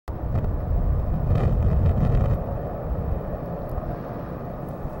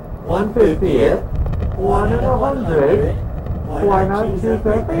1/50th, 1 in 100. Why not choose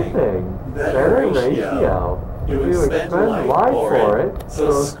everything? Better ratio. You expend life for it,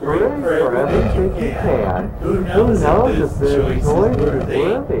 so scream for everything you can. Who knows if this choice is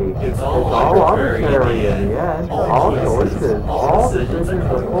worthy? It's all arbitrary in the end. All choices, all decisions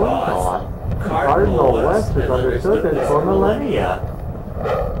are coin toss. Cardinal West has understood this for millennia.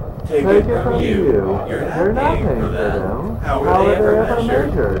 Take it from you. You're not paying for them. How are they ever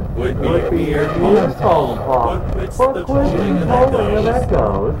measured? Would be your phone clock. What quitting polling of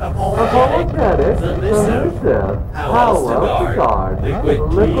echoes? Apologetic, submissive. How well to guard?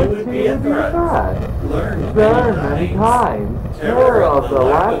 Liquid tea to be fed. Learn many times. Terror of the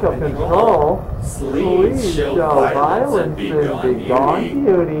lack of control. Sleeves show violence and begone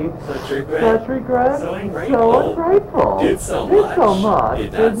beauty. Such regret, so ungrateful. Did so much,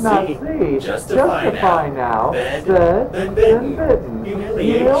 did not see. Justify now. Fed, then bitten.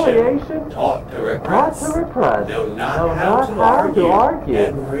 Humiliation, taught to repress. Know not how to argue.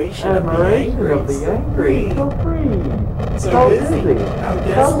 Admiration of the angry, so free. So busy. How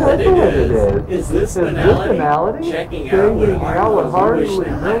desolate it is. Is this banality? Checking out what hardly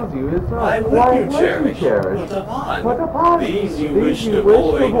knows you is not. Why would you cherish? What upon these you wish to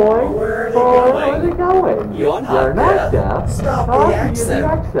avoid, or where are they going? You're not deaf. Stop the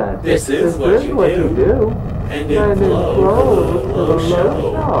accent. This is what you do. And it flows to the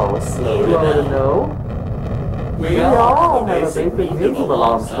low snow. Slow to know. We all have a basic need to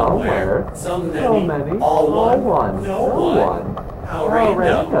belong somewhere. So many, all one, no one. How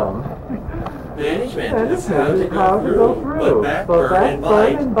random. Management is how to go through, but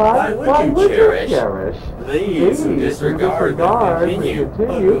backburn by, why would you cherish? These who disregard the continue,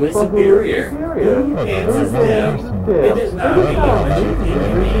 but who is superior? Who answers them? It is not me what you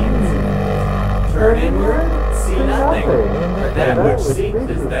means. Turn inward, see nothing, for that which seeks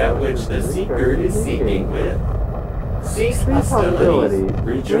is that which the seeker is seeking with. Cease hostilities,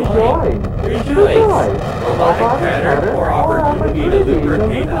 rejoin, provide pattern or opportunity to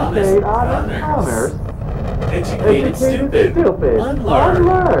lubricate honest encounters. Educated stupid,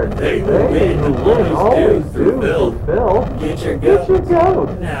 unlearn, they who win always do fulfill. Get your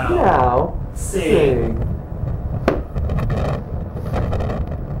goat, now, sing.